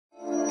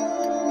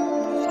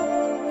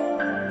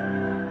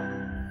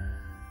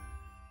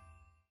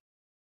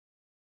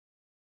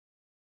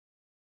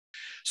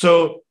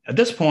So at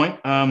this point,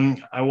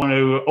 I want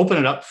to open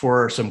it up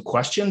for some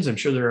questions. I'm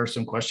sure there are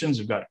some questions.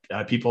 We've got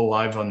people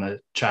live on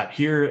the chat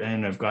here,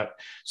 and I've got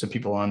some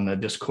people on the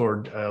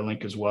Discord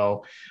link as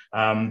well.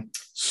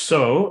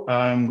 So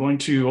I'm going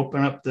to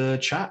open up the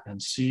chat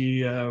and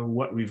see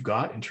what we've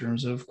got in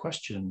terms of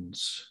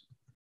questions.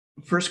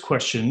 First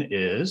question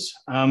is,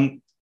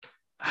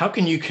 how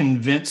can you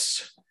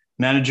convince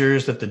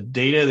managers that the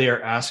data they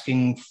are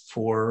asking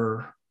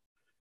for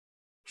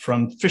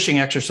from phishing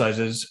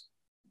exercises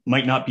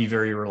might not be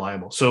very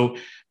reliable? So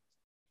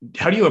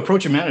how do you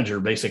approach a manager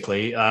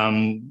basically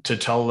to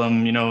tell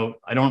them,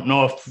 I don't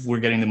know if we're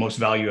getting the most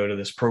value out of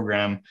this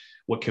program.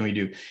 What can we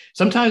do?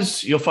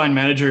 Sometimes you'll find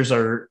managers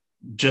are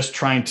just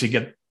trying to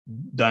get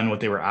done what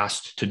they were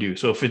asked to do.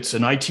 So if it's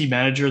an IT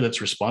manager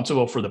that's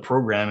responsible for the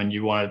program and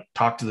you want to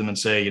talk to them and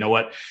say, you know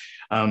what,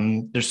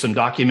 there's some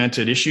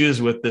documented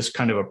issues with this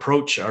kind of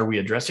approach. Are we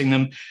addressing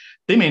them?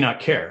 They may not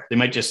care. They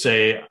might just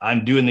say,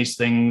 I'm doing these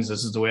things.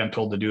 This is the way I'm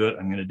told to do it.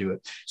 I'm going to do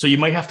it. So you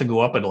might have to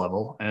go up a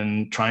level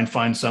and try and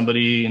find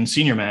somebody in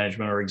senior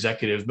management or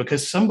executive,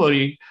 because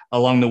somebody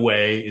along the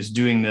way is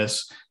doing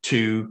this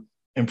to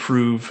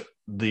improve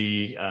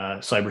the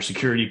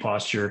cybersecurity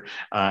posture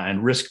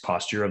and risk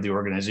posture of the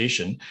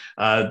organization.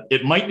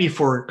 It might be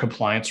for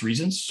compliance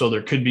reasons. So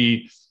there could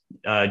be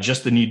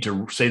just the need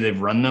to say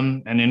they've run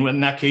them. And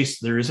in that case,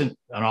 there isn't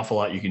an awful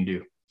lot you can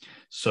do.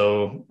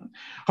 So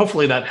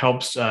hopefully that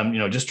helps,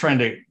 just trying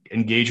to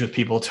engage with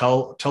people,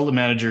 tell the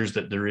managers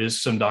that there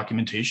is some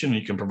documentation and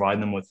you can provide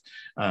them with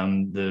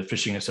the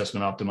phishing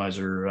assessment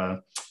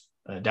optimizer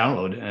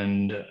download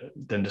and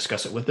then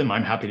discuss it with them.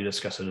 I'm happy to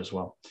discuss it as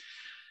well.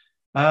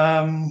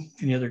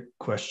 Any other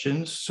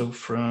questions? So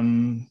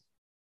from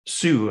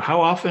Sue,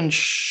 how often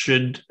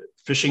should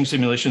phishing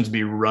simulations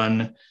be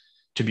run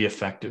to be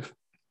effective?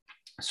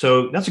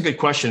 So that's a good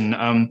question.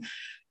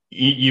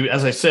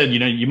 As I said,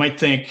 you might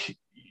think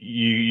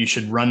you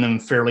should run them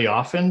fairly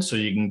often so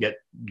you can get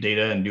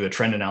data and do a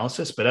trend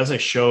analysis. But as I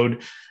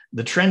showed,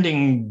 the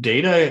trending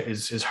data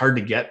is hard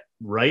to get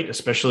right,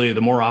 especially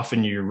the more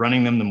often you're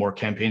running them, the more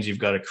campaigns you've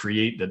got to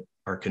create that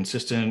are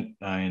consistent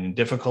in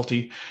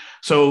difficulty.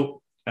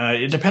 So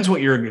it depends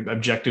what your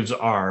objectives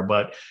are,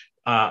 but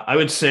I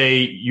would say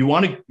you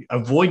want to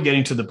avoid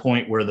getting to the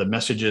point where the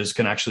messages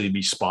can actually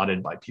be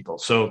spotted by people.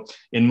 So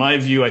in my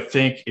view, I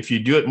think if you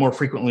do it more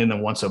frequently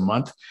than once a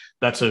month,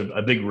 that's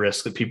a big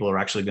risk that people are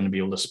actually going to be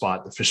able to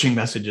spot the phishing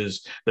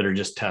messages that are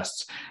just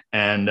tests.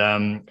 And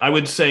I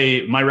would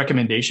say my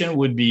recommendation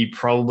would be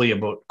probably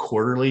about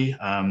quarterly,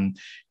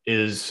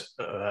 is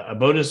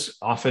about as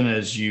often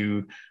as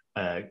you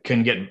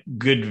can get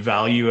good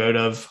value out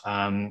of.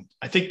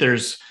 I think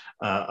there's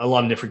a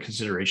lot of different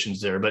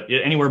considerations there, but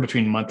anywhere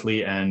between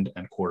monthly and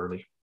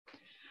quarterly.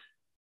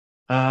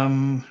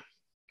 Let's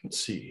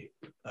see.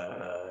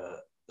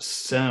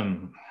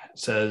 Sem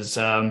says,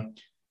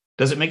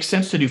 does it make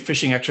sense to do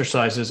phishing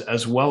exercises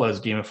as well as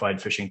gamified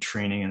phishing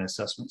training and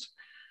assessments?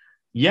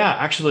 Yeah,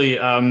 actually,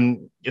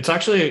 it's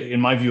actually,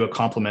 in my view, a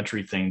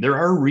complementary thing. There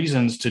are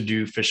reasons to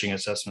do phishing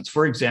assessments.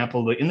 For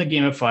example, in the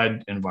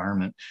gamified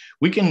environment,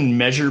 we can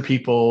measure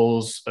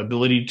people's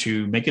ability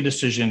to make a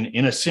decision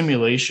in a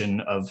simulation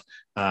of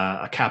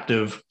a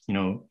captive,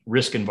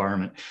 risk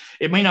environment.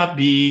 It may not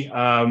be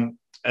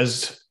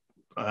as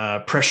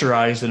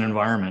pressurized an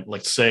environment.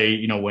 Let's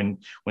say, when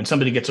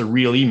somebody gets a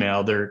real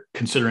email, they're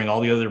considering all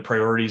the other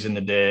priorities in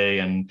the day,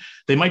 and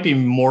they might be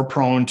more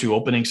prone to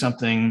opening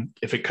something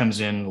if it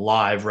comes in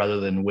live rather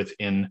than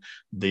within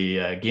the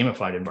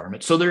gamified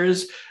environment. So there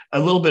is a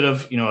little bit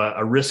of,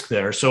 a risk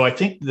there. So I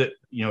think that,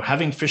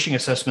 having phishing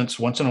assessments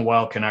once in a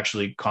while can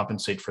actually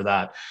compensate for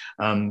that.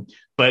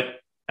 But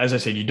as I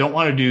said, you don't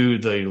want to do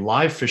the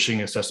live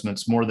phishing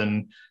assessments more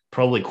than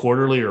probably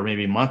quarterly or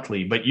maybe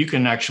monthly, but you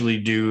can actually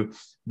do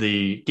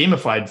the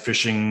gamified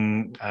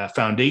phishing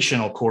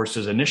foundational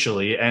courses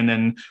initially, and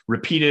then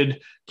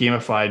repeated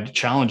gamified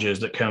challenges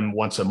that come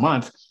once a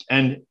month.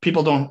 And you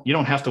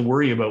don't have to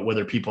worry about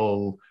whether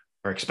people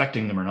are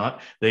expecting them or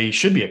not. They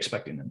should be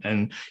expecting them.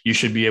 And you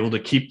should be able to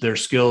keep their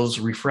skills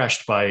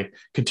refreshed by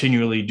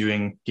continually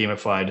doing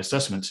gamified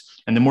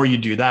assessments. And the more you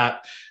do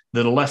that,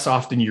 the less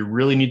often you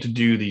really need to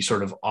do the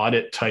sort of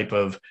audit type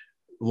of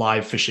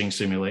live phishing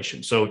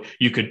simulation. So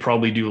you could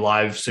probably do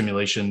live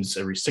simulations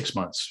every 6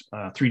 months,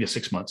 3 to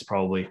 6 months,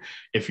 probably,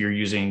 if you're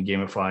using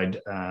gamified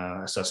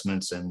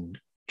assessments and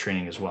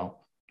training as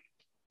well.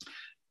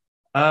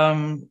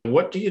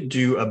 What do you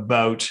do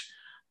about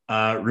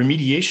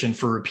remediation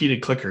for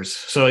repeated clickers?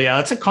 So yeah,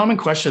 that's a common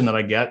question that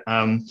I get.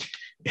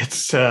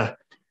 It's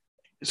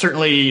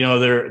certainly,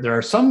 there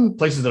are some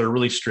places that are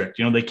really strict.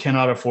 They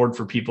cannot afford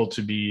for people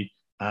to be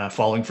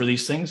falling for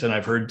these things. And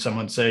I've heard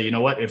someone say, you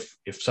know what, if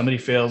somebody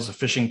fails a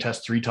phishing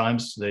test 3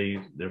 times,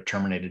 they're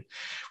terminated,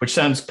 which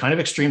sounds kind of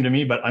extreme to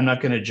me, but I'm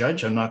not going to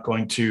judge. I'm not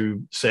going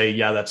to say,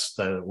 yeah, that's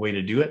the way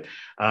to do it.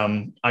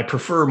 I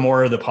prefer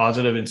more of the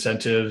positive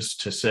incentives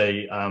to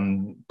say,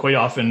 quite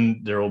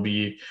often there will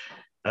be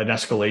an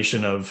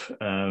escalation of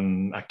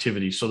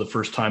activity. So the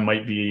first time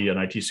might be an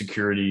IT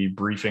security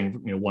briefing,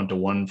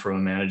 one-to-one from a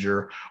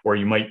manager, or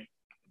you might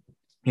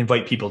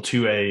invite people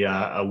to a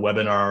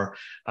webinar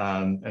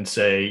and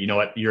say, you know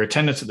what, your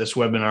attendance at this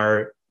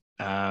webinar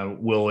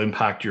will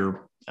impact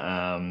your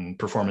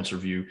performance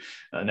review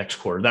next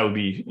quarter. That would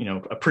be, you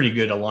know, a pretty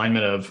good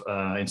alignment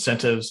of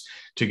incentives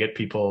to get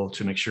people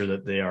to make sure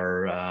that they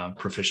are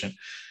proficient.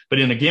 But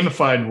in a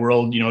gamified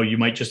world, you know, you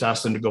might just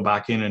ask them to go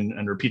back in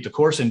and repeat the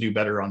course and do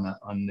better on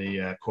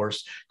the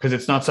course, because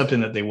it's not something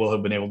that they will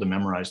have been able to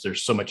memorize.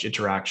 There's so much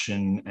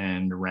interaction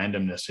and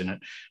randomness in it.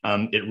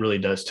 It really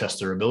does test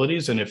their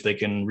abilities, and if they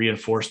can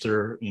reinforce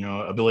their, you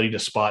know, ability to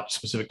spot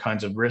specific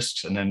kinds of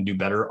risks and then do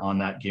better on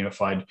that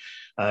gamified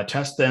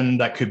test, then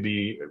that could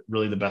be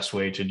really the best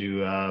way to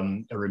do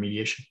a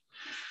remediation.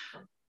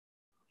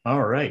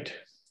 All right.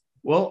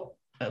 Well,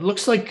 it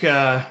looks like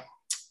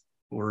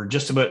we're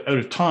just about out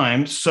of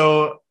time.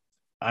 So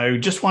I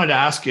just wanted to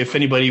ask if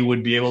anybody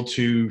would be able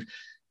to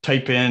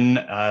type in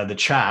the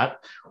chat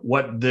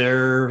what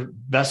their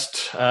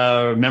best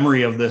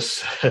memory of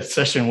this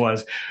session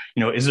was. You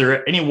know, is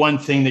there any one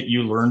thing that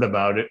you learned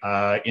about it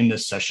in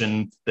this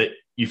session that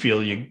you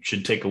feel you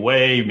should take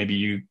away? Maybe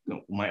you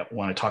might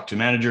want to talk to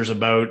managers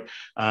about,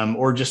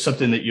 or just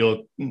something that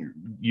you'll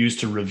use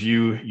to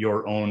review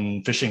your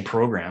own phishing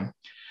program.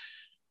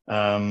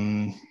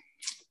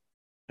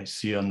 I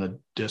see on the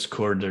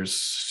Discord, there's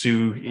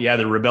Sue. Yeah,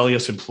 the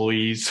rebellious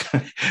employees.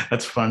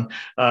 That's fun.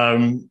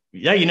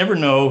 Yeah, you never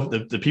know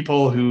the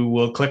people who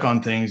will click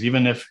on things,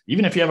 even if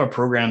you have a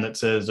program that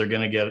says they're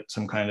going to get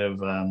some kind of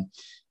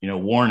you know,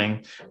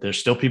 warning. There's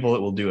still people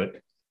that will do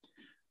it.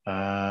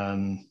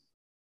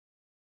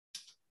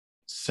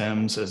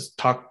 Sam says,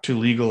 talk to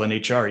legal and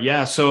HR.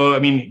 Yeah, so I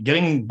mean,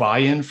 getting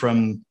buy-in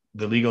from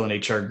the legal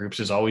and HR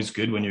groups is always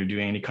good when you're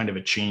doing any kind of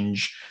a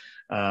change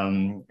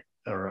or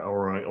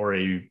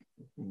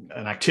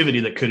an activity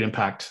that could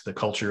impact the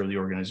culture of the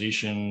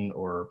organization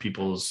or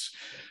people's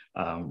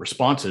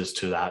responses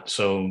to that.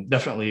 So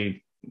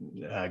definitely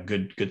a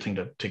good thing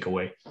to take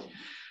away.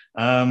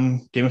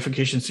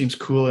 Gamification seems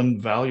cool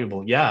and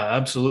valuable. Yeah,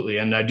 absolutely.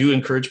 And I do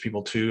encourage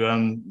people to,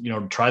 you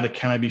know, try the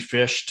Can I Be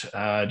Fished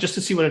just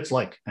to see what it's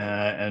like,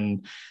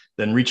 and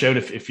then reach out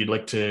if you'd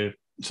like to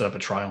set up a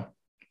trial.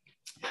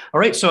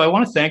 All right, so I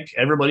want to thank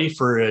everybody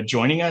for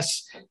joining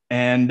us,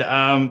 and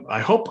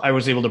I hope I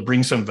was able to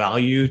bring some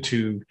value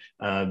to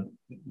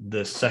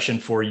the session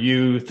for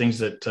you, things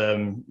that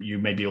you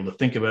may be able to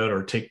think about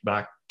or take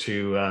back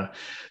to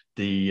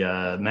the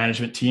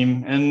management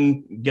team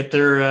and get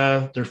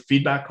their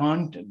feedback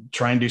on,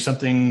 try and do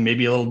something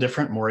maybe a little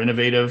different, more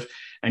innovative,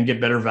 and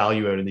get better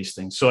value out of these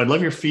things. So I'd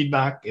love your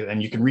feedback,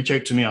 and you can reach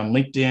out to me on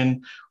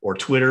LinkedIn or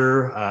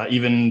Twitter,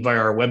 even via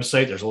our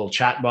website. There's a little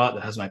chat bot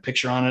that has my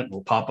picture on it.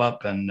 It'll pop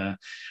up, and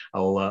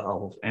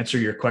I'll answer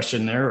your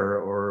question there,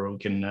 or we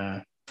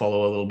can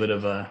follow a little bit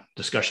of a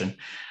discussion.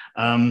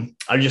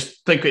 I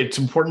just think it's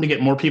important to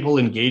get more people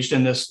engaged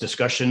in this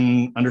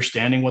discussion,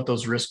 understanding what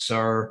those risks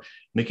are,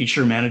 making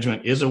sure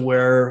management is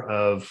aware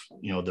of,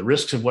 you know, the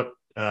risks of what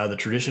the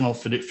traditional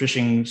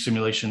phishing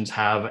simulations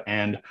have,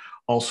 and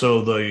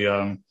also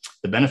the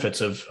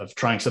benefits of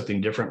trying something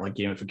different like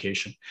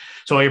gamification.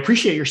 So I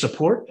appreciate your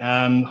support.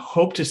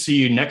 Hope to see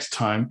you next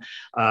time,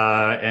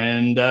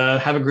 and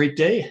have a great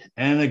day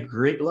and a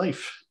great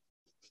life.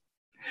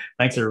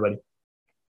 Thanks, everybody.